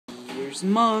Here's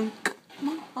Monk.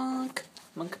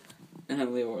 Monk. And have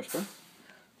Leo whisper.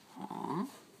 Aw,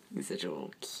 he's such a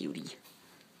little cutie.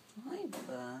 Hi,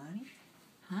 buddy.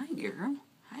 Hi, girl.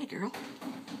 Hi, girl.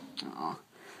 Aw.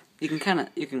 You can kind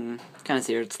of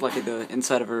see her. It's lucky the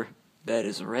inside of her bed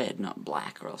is red, not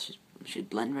black, or else she'd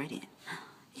blend right in.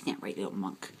 Isn't that right, little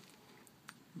Monk?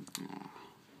 Aw.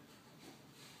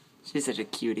 She's such a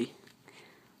cutie.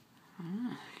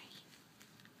 Hi.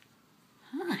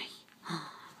 Hi.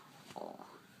 Oh.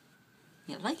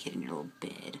 You like it in your little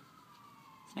bed.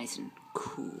 It's nice and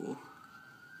cool.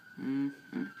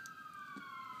 Mm-hmm.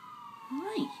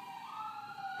 Hi.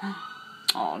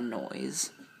 Aw,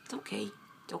 noise. It's okay.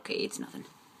 It's okay. It's nothing.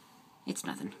 It's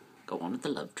nothing. Go on with the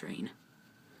love train.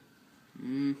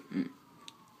 Mm-hmm.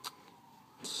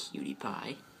 Cutie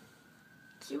pie.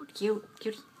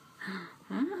 Cute.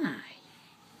 Hi.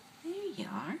 There you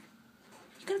are.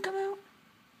 You gonna come out?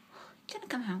 You gonna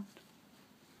come out?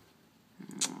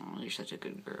 Oh, you're such a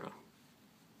good girl.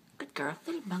 Good girl.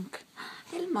 Little Monk.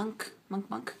 Little Monk.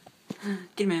 Monk.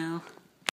 Get him out.